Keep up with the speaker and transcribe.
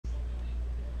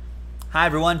Hi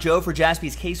everyone, Joe for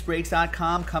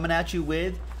JaspysCaseBreaks.com coming at you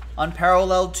with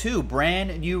Unparalleled 2,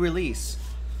 brand new release.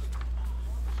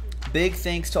 Big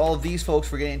thanks to all of these folks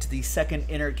for getting into the second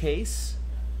inner case.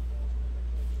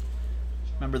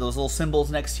 Remember those little symbols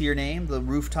next to your name, the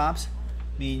rooftops,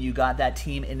 mean you got that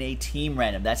team in a team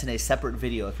random. That's in a separate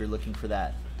video if you're looking for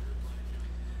that.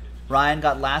 Ryan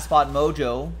got Last Spot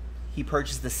Mojo. He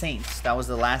purchased the Saints. That was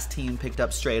the last team picked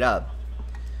up straight up.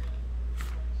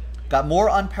 Got more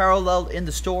Unparalleled in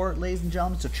the store, ladies and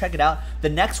gentlemen, so check it out. The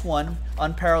next one,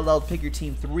 Unparalleled Pick Your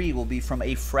Team 3, will be from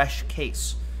a fresh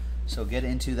case. So get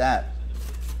into that.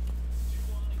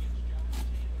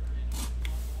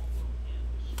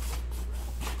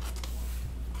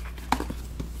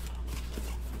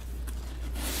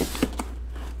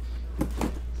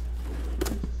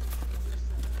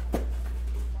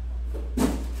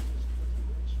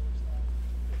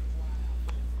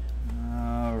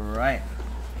 All right.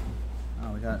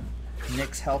 Oh, we got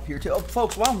Nick's help here too. Oh,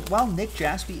 folks, while Nick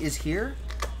Jaspy is here,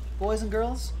 boys and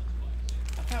girls,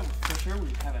 I thought for sure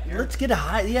we'd have a heritage. let's get a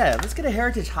high. Yeah, let's get a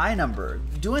heritage high number.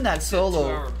 Doing that solo.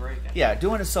 2-hour break. Yeah,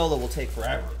 doing a solo will take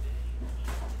forever.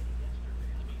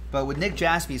 But with Nick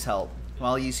Jaspy's help,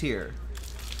 while he's here,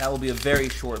 that will be a very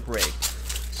short break.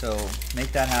 So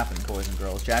make that happen, boys and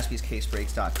girls.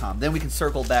 JaspysCaseBreaks.com. Then we can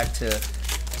circle back to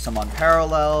some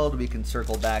Unparalleled. We can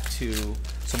circle back to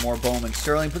some more Bowman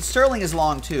Sterling. But Sterling is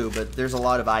long too, but there's a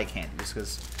lot of eye candy just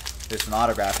because there's an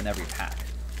autograph in every pack.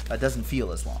 That doesn't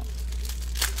feel as long.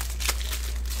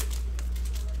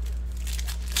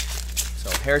 So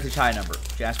heritage high number,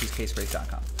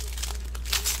 JaspysCaseBreaks.com.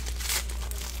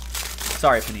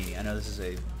 Sorry, Panini. I know this is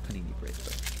a Panini break,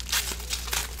 but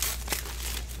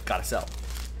gotta sell.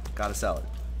 Gotta sell it.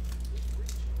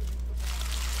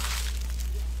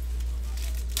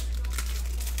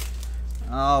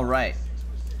 All right.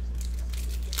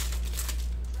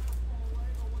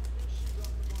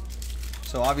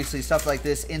 So obviously stuff like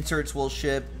this, inserts will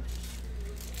ship,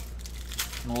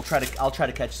 and I'll try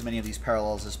to catch as many of these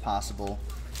parallels as possible.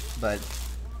 But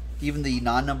even the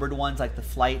non-numbered ones, like the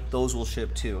flight, those will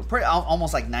ship too.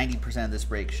 Almost like 90% of this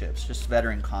break ships. Just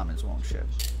veteran commons won't ship.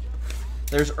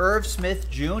 There's Irv Smith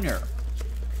Jr.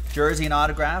 Jersey and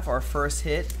autograph, our first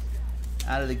hit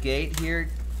out of the gate here.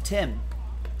 Tim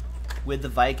with the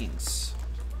Vikings.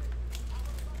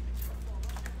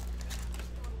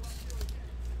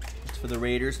 It's for the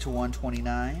Raiders to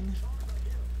 129.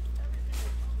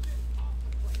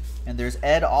 And there's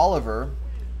Ed Oliver,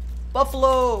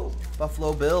 Buffalo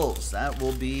Bills. That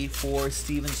will be for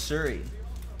Steven Surrey.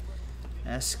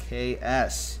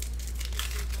 SKS.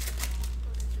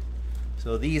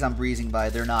 So these I'm breezing by.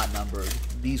 They're not numbered.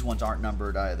 These ones aren't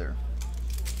numbered either.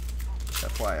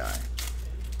 FYI.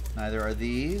 Neither are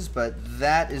these, but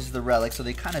that is the relic. So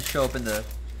they kind of show up in the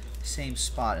same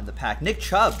spot in the pack. Nick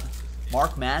Chubb,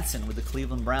 Mark Madsen with the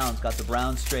Cleveland Browns. Got the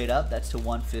Browns straight up. That's to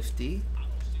 150.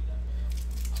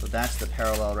 So that's the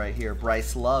parallel right here.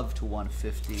 Bryce Love to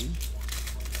 150.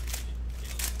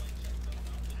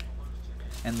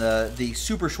 And the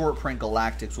super short print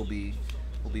Galactics will be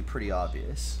pretty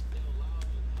obvious.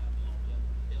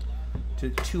 To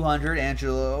 200,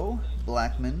 Angelo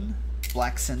Blackson.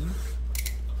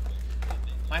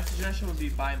 My suggestion would be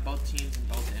buying both teams and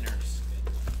both inners.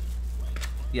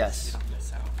 Yes. So you don't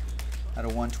miss out. Out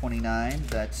of 129,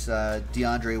 that's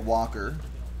DeAndre Walker.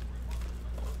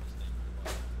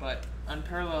 But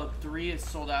Unparalleled 3 is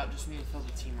sold out. Just need to fill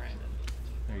the team random.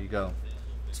 There you go.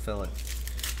 Let's fill it.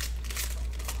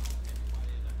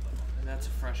 And that's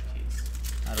a fresh case.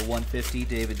 Out of 150,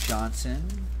 David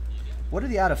Johnson. What do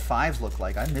the out of 5s look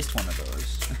like? I missed one of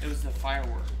those. It was the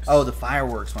fireworks. Oh, the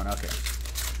fireworks one. Okay.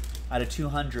 Out of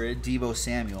 200, Deebo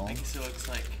Samuel. I guess it looks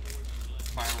like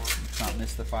fireworks. Let's not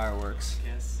miss the fireworks.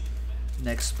 Yes.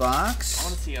 Next box. I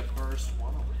want to see a burst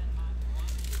one of them.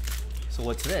 So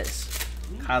what's this?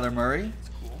 Kyler Murray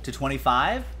Cool. to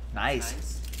 25.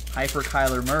 Nice. Hyper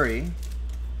Kyler Murray.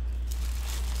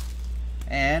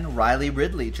 And Riley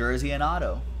Ridley, jersey and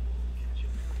auto.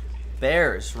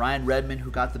 Bears, Ryan Redmond, who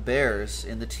got the Bears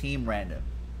in the team random.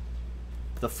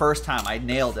 The first time, I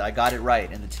nailed it. I got it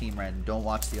right in the team random. Don't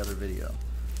watch the other video.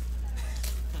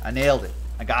 I nailed it.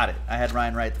 I got it. I had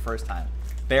Ryan right the first time.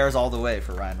 Bears all the way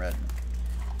for Ryan Redmond.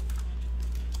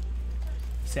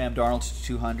 Sam Darnold to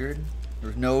 200.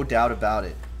 There's no doubt about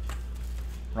it.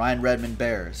 Ryan Redmond,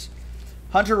 Bears.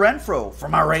 Hunter Renfrow for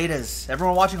my Raiders.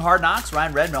 Everyone watching Hard Knocks?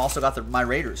 Ryan Redmond also got my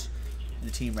Raiders in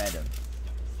the team random.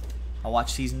 I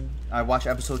watched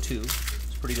episode 2.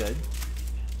 It's pretty good.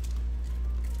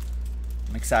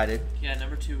 I'm excited. Yeah,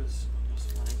 number 2 was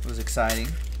funny. It was exciting.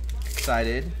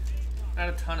 Excited. Not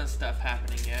a ton of stuff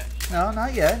happening yet. No,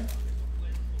 not yet.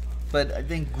 But I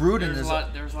think Gruden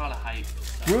There was a lot of hype.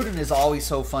 So. Gruden is always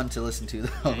so fun to listen to, though.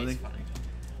 Yeah, he's funny.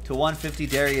 To 150,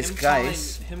 Darius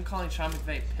Geis. Him calling Sean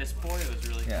McVay piss boy was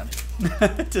really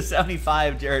funny. To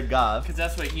 75, Jared Goff. Because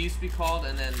that's what he used to be called,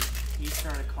 and then he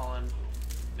started calling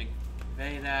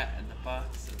McVay that and the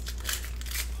Bucks.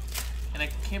 And I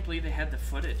can't believe they had the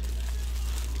footage.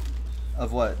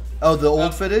 Of what? Oh, the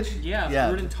old footage? Yeah,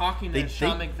 Gruden talking to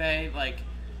Sean McVay, like,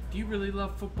 do you really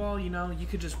love football? You know, you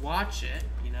could just watch it,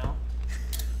 you know,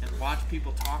 and watch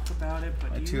people talk about it,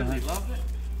 but do you really love it?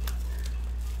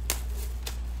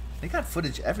 They got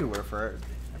footage everywhere for it.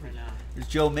 I know. There's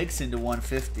Joe Mixon to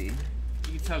 150. You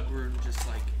can tell Gruden just,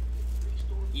 like,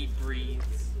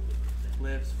 breathes,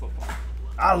 lives football.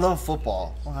 I love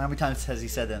football. Well, how many times has he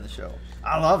said that in the show?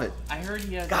 I love it. I heard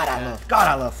he has God,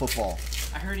 I love football.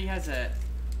 I heard he has a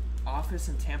office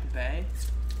in Tampa Bay,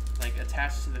 like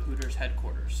attached to the Hooters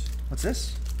headquarters. What's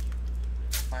this?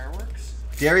 Fireworks?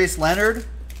 Darius Leonard,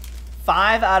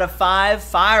 5 out of 5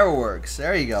 fireworks.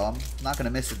 There you go. I'm not going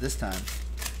to miss it this time.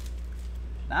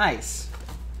 Nice.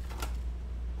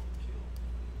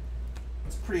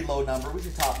 It's a pretty low number. We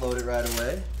can top load it right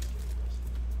away.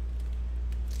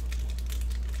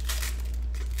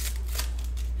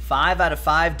 Five out of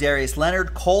 5, Darius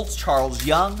Leonard. Colts, Charles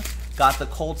Young. Got the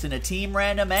Colts in a team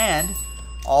random. And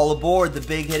all aboard the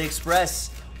Big Hit Express.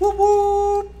 Whoop,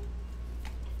 whoop.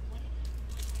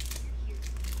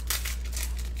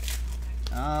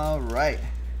 All right.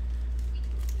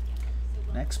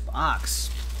 Next box.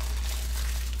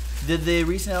 Did the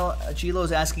recent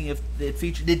Gilo's asking if it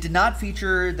featured? It did not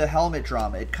feature the helmet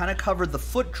drama. It kind of covered the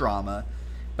foot drama,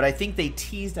 but I think they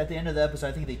teased at the end of the episode.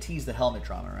 I think they teased the helmet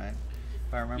drama, right?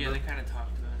 If I remember. Yeah, they kind of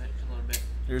talked about it a little bit.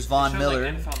 There's Von Miller.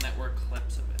 Like NFL Network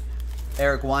clips of it.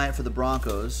 Eric Wyant for the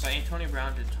Broncos. But Antonio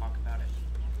Brown did talk about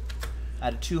it.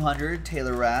 At a 200,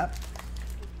 Taylor Rapp.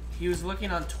 He was looking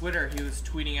on Twitter. He was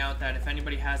tweeting out that if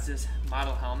anybody has this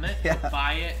model helmet, he'll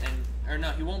buy it, or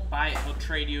no, he won't buy it. He'll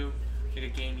trade you like a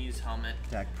game-used helmet.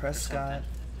 Dak Prescott.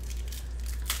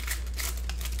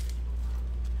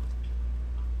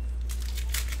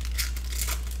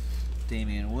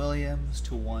 Damian Williams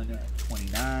to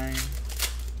 129.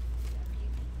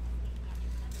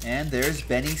 And there's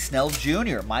Benny Snell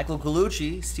Jr. Michael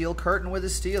Gallucci, steel curtain with the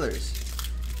Steelers.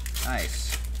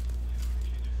 Nice.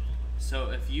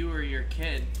 So if you or your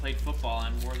kid played football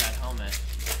and wore that helmet,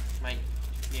 you might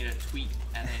need a tweet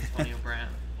at Antonio Brown.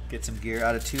 Get some gear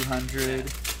out of 200. Yeah.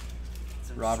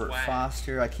 Robert swag.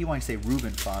 Foster. I keep wanting to say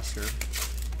Reuben Foster.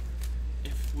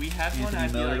 If we had one, Anthony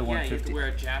I'd be Miller like, to yeah, you could wear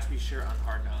a Jaspy shirt on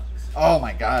Hard Knocks. Oh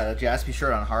my God, a Jaspy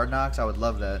shirt on Hard Knocks? I would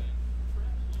love that.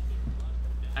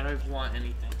 I don't want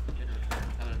anything in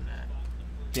return other than that.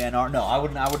 Dan no, I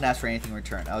wouldn't ask for anything in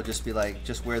return. I would just be like,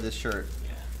 just wear this shirt.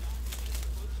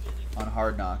 On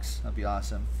Hard Knocks. That'd be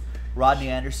awesome. Rodney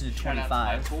Anderson to 25. Shout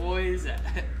out to my boys at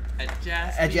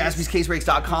Jaspy's. At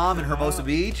JaspysCaseBreaks.com in Hermosa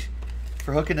Beach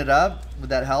for hooking it up with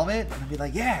that helmet. And I'd be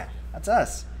like, yeah, that's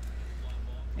us.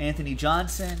 Anthony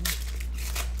Johnson.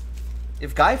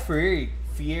 If Guy Fieri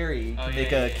can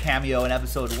make a cameo in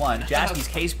episode 1, Jaspy's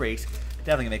Case Breaks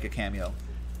definitely can make a cameo.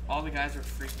 All the guys are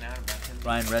freaking out about him.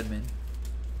 Ryan Redmond.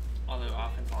 All the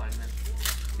offensive linemen.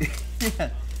 Yeah.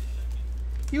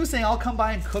 He was saying, I'll come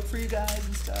by and cook for you guys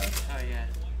and stuff. Oh, yeah.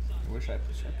 I wish I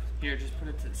could check. Here, just put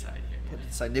it to the side here. Put it to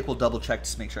the side. Nick will double check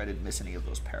to make sure I didn't miss any of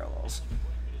those parallels.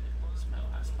 This is my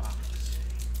last box.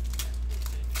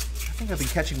 I think I've been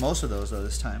catching most of those, though,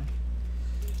 this time.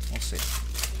 We'll see.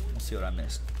 We'll see what I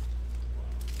missed.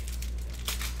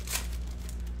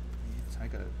 I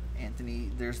got Anthony.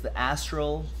 There's the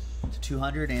Astral to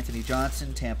 200. Anthony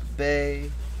Johnson, Tampa Bay.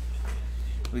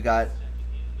 We got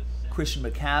Christian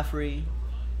McCaffrey.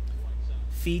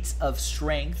 Feats of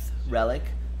Strength relic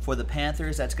for the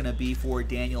Panthers. That's going to be for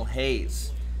Daniel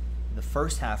Hayes. In the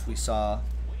first half, we saw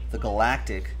the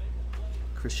Galactic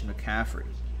Christian McCaffrey.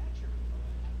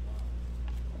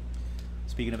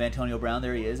 Speaking of Antonio Brown,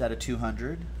 there he is at a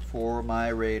 200 for my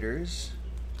Raiders.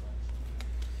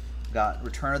 Got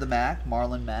Return of the Mac,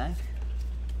 Marlon Mack.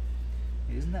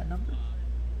 Isn't that number?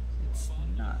 It's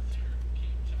not.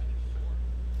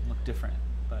 Look different,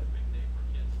 but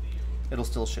it'll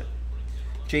still ship.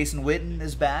 Jason Witten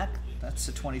is back. That's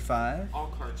a 25. All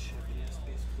cards ship, yes,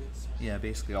 basically. Yeah,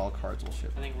 basically all cards will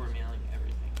ship. I think we're mailing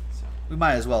everything, so. We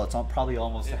might as well. It's probably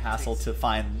almost a hassle to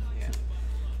find Yeah.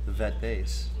 the vet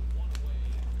base.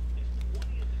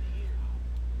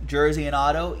 Jersey and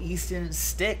auto, Easton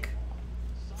Stick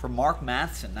for Mark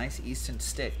Matheson. Nice Easton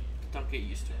Stick. Don't get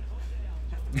used to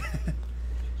it.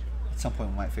 At some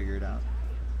point we might figure it out.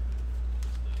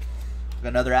 Got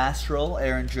another Astral,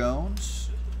 Aaron Jones.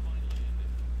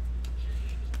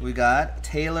 We got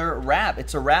Taylor Rapp.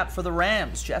 It's a wrap for the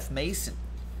Rams. Jeff Mason.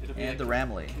 And the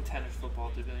Ramley. Contenders football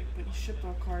to be like, but you shipped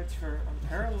all cards for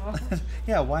Unparalleled.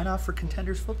 Yeah, why not for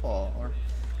Contenders football or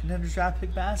Contenders draft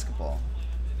pick basketball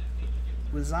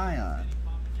with Zion?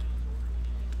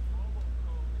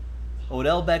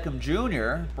 Odell Beckham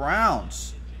Jr.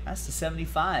 Browns. That's the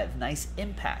 75. Nice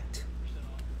impact.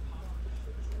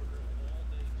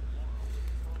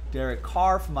 Derek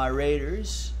Carr for my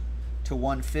Raiders to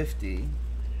 150.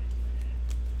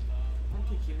 I don't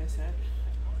think you missed that.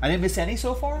 I didn't miss any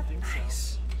so far? I think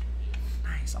Nice. so.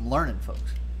 Nice. I'm learning,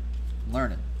 folks. I'm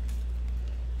learning.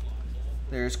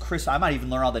 There's Chris. I might even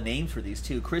learn all the names for these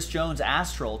too. Chris Jones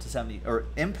Astral to 70 or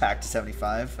Impact to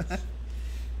 75.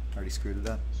 Already screwed it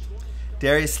up.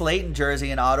 Darius Slayton jersey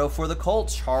and auto for the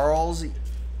Colts. Charles.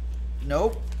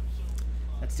 Nope.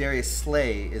 That's Darius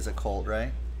Slay is a Colt,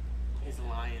 right? He's a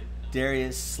Lion.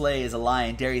 Darius Slay is a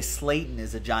Lion. Darius Slayton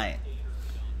is a Giant.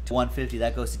 To 150.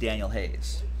 That goes to Daniel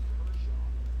Hayes.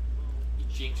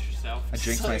 Jinx yourself. I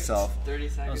jinxed myself. 30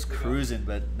 seconds I was ago. cruising,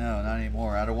 but no, not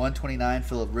anymore. Out of 129,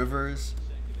 Phillip Rivers.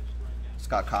 Just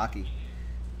got cocky.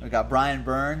 We got Brian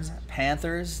Burns,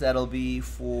 Panthers. That'll be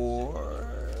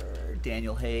for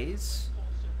Daniel Hayes.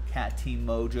 Cat Team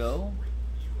Mojo.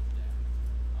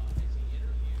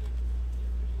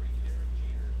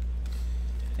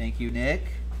 Thank you, Nick.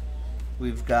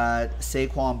 We've got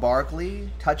Saquon Barkley,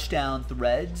 touchdown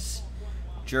threads.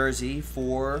 Jersey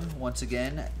for, once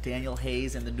again, Daniel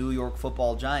Hayes and the New York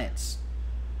Football Giants.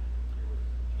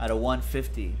 Out of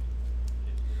 150.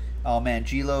 Oh man,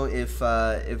 Gilo,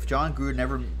 if John Gruden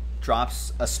ever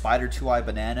drops a Spider 2-Eye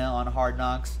Banana on Hard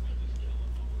Knocks,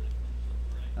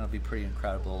 that'll be pretty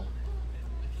incredible.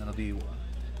 That'll be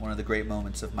one of the great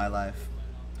moments of my life.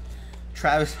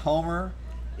 Travis Homer,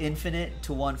 Infinite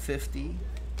to 150.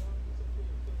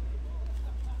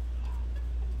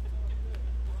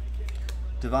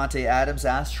 Devontae Adams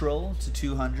Astral to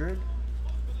 200.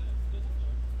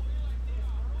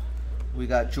 We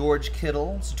got George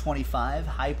Kittle to 25.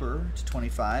 Hyper to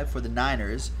 25 for the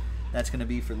Niners. That's going to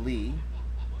be for Lee.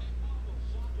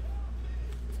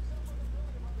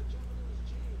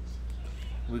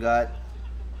 We got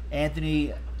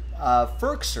Anthony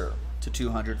Ferkser to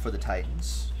 200 for the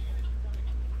Titans.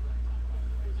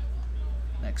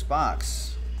 Next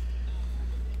box.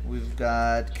 We've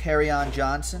got Kerryon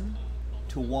Johnson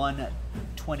to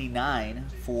 129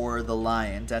 for the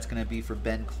Lions. That's going to be for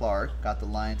Ben Clark. Got the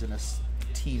Lions in a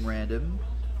team random.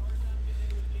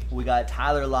 We got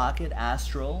Tyler Lockett,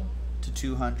 Astral to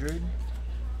 200.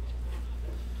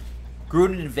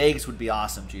 Gruden in Vegas would be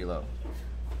awesome, Gilo.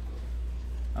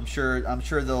 I'm sure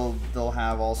they'll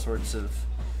have all sorts of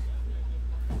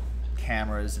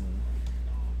cameras and.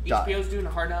 HBO's doing a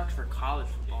Hard Knocks for college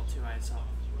football too. I saw.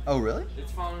 Oh really?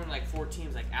 It's following like 4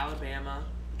 teams, like Alabama,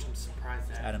 which I'm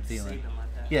surprised that Adam Thielen. Saban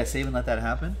let that. Yeah, Saban let that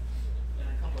happen. And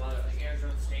a couple other, like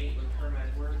Arizona State with Herm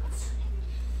Edwards.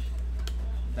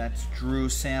 That's Drew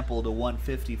Sample to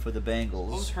 150 for the Bengals.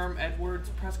 What was Herm Edwards'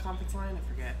 press conference line? I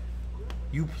forget.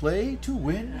 You play to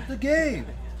win the game.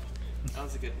 That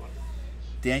was a good one.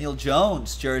 Daniel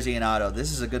Jones, jersey and auto.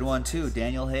 This is a good one too.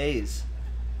 Daniel Hayes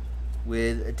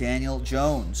with Daniel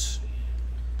Jones.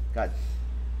 Got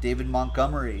David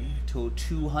Montgomery to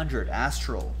 200.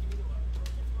 Astral.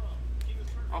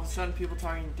 All of a sudden, people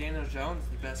talking Daniel Jones,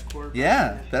 the best quarterback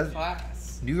Yeah, in the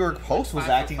class. New York Post was 5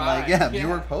 for acting 5. like New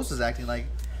York Post was acting like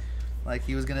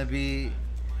he was gonna be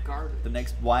Garbage. the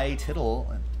next Y.A. Tittle.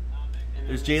 And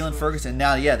There's then Jalen Ferguson.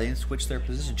 Now, yeah, they switched their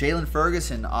position. Jalen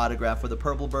Ferguson autograph for the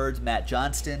Purple Birds. Matt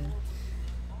Johnston.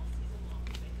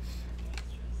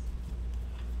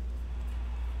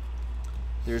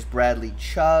 There's Bradley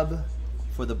Chubb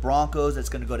for the Broncos. That's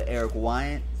going to go to Eric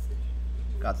Wyant.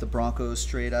 Got the Broncos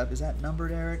straight up. Is that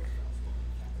numbered, Eric?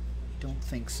 Don't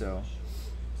think so.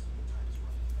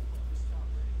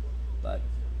 But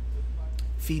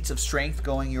feats of strength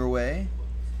going your way.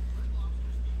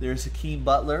 There's Hakeem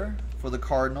Butler for the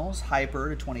Cardinals. Hyper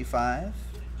to 25.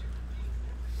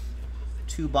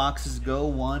 2 boxes to go.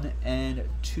 1 and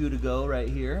 2 to go right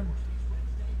here.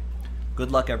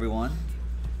 Good luck, everyone.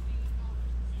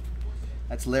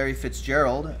 That's Larry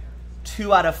Fitzgerald.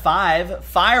 2 out of 5.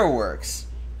 Fireworks.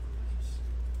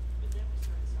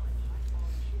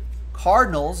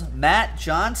 Cardinals, Matt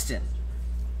Johnston.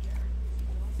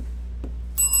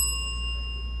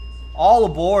 All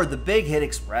aboard the Big Hit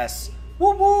Express.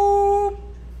 Whoop whoop.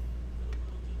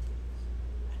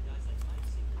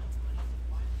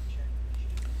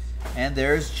 And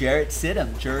there's Jarrett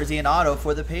Stidham, jersey and auto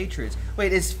for the Patriots.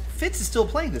 Wait, Fitz is still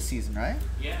playing this season, right?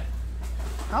 Yeah.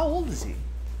 How old is he?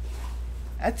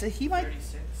 He might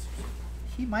 36.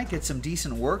 He might get some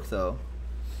decent work though.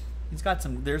 He's got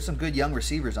some. There's some good young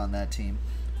receivers on that team.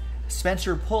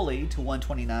 Spencer Pulley to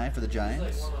 129 for the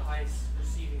Giants. He's like one of the highest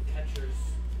receiving catchers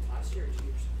last year, 2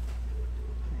 years.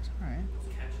 All right.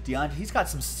 DeAndre, he's got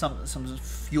some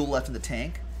fuel left in the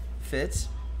tank. Fits.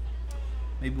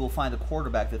 Maybe we'll find the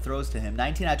quarterback that throws to him.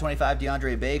 19 out of 25,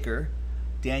 DeAndre Baker.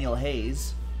 Daniel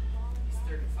Hayes. He's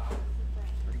 35.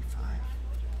 35.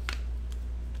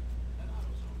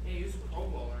 Yeah, he was a Pro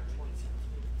Bowler in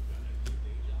 2017.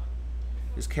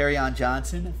 There's Kerryon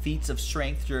Johnson, Feats of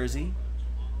Strength jersey.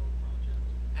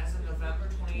 As of November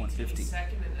 2018, 150.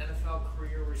 Second in NFL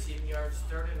career receiving yards,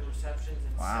 third in receptions,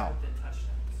 and Wow. seventh in touchdowns.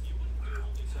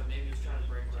 So maybe he's trying to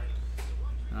break records.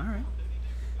 All right.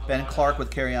 Ben Clark with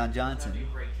Kerryon Johnson. Trying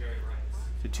to break Jerry Rice.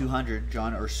 To 200,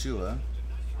 John Ursua.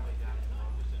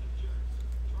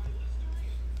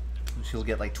 She'll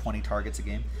get like 20 targets a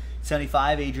game.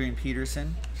 75, Adrian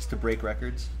Peterson, just to break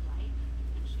records.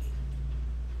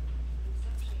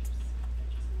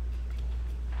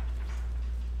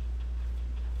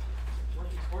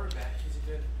 Rookie quarterback, he's a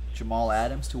good. Jamal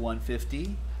Adams to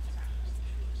 150.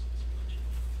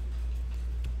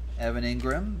 Evan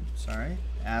Ingram, sorry.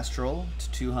 Astral to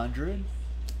 200.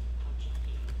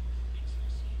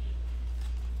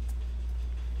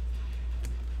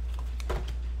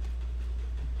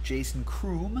 Jason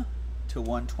Kroom to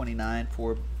 129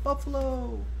 for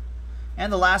Buffalo.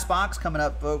 And the last box coming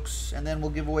up, folks, and then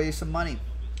we'll give away some money.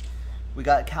 We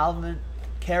got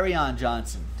Kerryon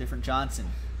Johnson, different Johnson.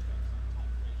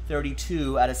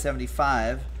 32 out of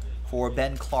 75 for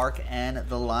Ben Clark and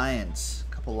the Lions.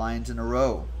 A couple Lions in a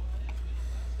row.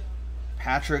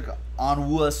 Patrick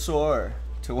Onwuasor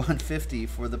to 150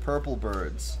 for the Purple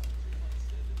Birds.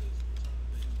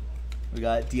 We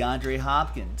got DeAndre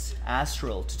Hopkins,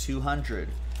 Astral to 200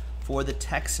 for the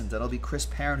Texans. That'll be Chris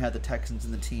Perrin had the Texans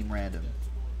in the team random.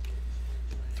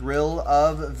 Thrill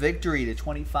of Victory to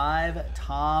 25,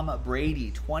 Tom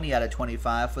Brady, 20 out of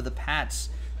 25 for the Pats.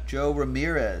 Joe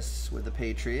Ramirez with the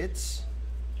Patriots.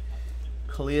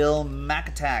 Khalil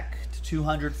Mack to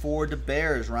 200 for the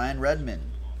Bears, Ryan Redmond.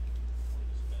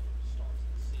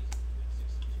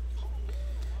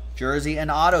 Jersey and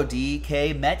auto,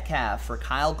 DK Metcalf for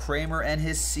Kyle Kramer and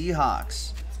his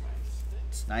Seahawks.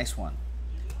 It's a nice one.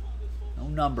 No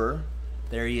number.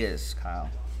 There he is,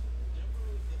 Kyle.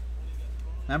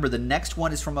 Remember, the next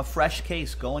one is from a fresh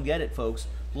case. Go and get it, folks.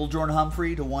 Lil Jordan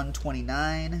Humphrey to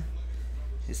 129.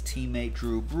 His teammate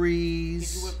Drew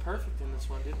Brees. He went perfect in this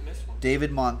one. Didn't miss one.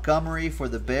 David Montgomery for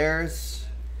the Bears.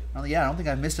 Oh, yeah, I don't think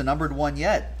I've missed a numbered one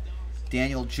yet.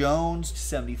 Daniel Jones to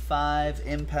 75.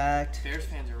 Impact. Bears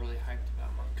fans are really hyped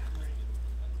about Montgomery.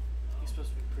 He's supposed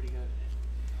to be pretty good.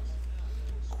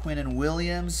 Quinnen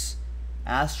Williams.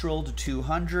 Astral to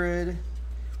 200.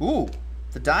 Ooh,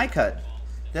 the die cut.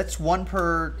 That's one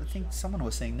per, I think someone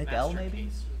was saying Nick L maybe?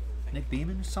 Nick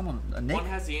Beeman? Someone, Nick? One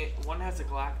has the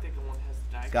Galactic and one has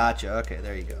the die cut. Gotcha, okay,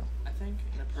 there you go. I think,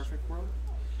 in a perfect world.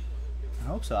 I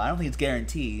hope so. I don't think it's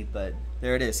guaranteed, but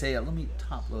there it is. Hey, let me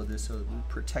top load this so we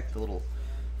protect the little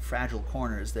fragile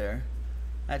corners there.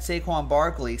 At Saquon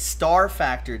Barkley, Star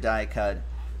Factor die cut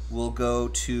will go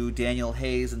to Daniel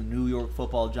Hayes and the New York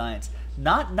Football Giants.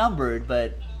 Not numbered,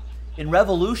 but in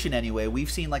Revolution anyway,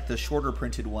 we've seen like the shorter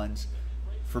printed ones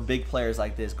for big players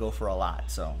like this go for a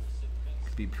lot, so it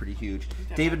could be pretty huge.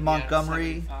 David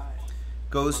Montgomery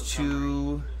goes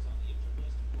to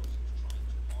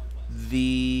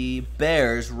the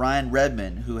Bears, Ryan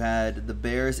Redmond, who had the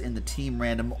Bears in the team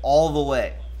random all the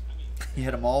way. He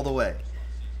had them all the way.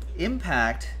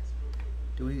 Impact,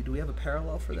 do we have a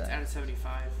parallel for that? It's out of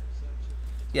 75.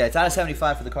 Yeah, it's out of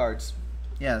 75 for the Cards.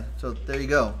 Yeah, so there you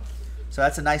go. So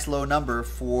that's a nice low number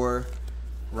for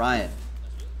Ryan.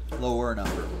 Lower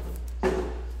number.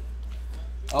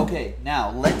 Okay,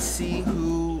 now let's see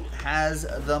who has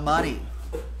the money.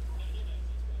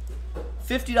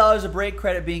 $50 of break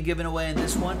credit being given away in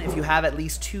this one. If you have at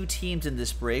least 2 teams in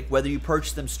this break, whether you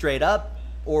purchase them straight up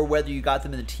or whether you got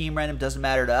them in the team random, doesn't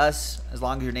matter to us as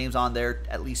long as your name's on there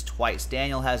at least twice.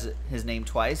 Daniel has his name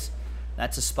twice.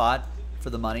 That's a spot for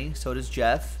the money. So does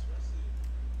Jeff.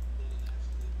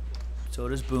 So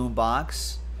does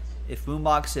Boombox.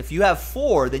 If you have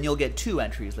 4, then you'll get 2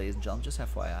 entries, ladies and gentlemen. Just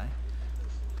FYI.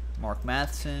 Mark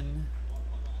Matheson.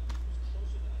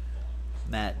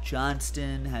 Matt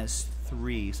Johnston has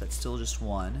 3, so that's still just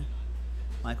 1.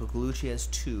 Michael Gallucci has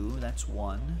 2, that's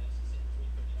 1.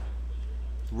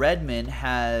 Redmond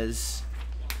has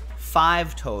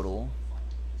 5 total,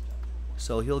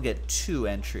 so he'll get 2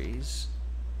 entries.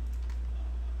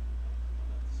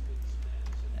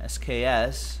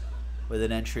 SKS with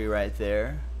an entry right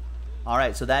there. All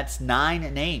right, so that's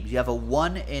 9 names. You have a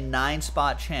 1 in 9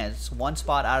 spot chance. 1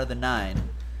 spot out of the 9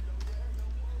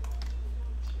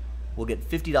 will get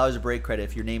 $50 of break credit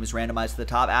if your name is randomized to the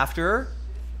top after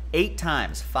 8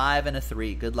 times. 5 and a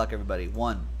 3. Good luck, everybody.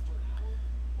 1,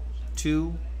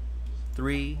 2,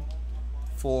 3,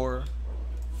 4,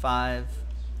 5,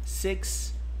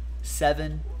 6,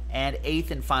 7, and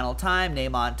 8th and final time.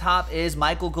 Name on top is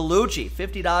Michael Gallucci.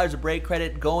 $50 of break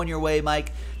credit going your way,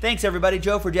 Mike. Thanks, everybody.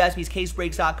 Joe for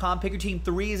JaspysCaseBreaks.com. Pick your team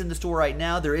 3 is in the store right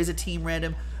now. There is a team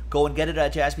random. Go and get it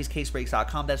at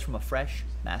JaspysCaseBreaks.com. That's from a fresh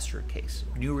master case.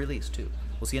 New release, too.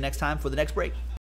 We'll see you next time for the next break.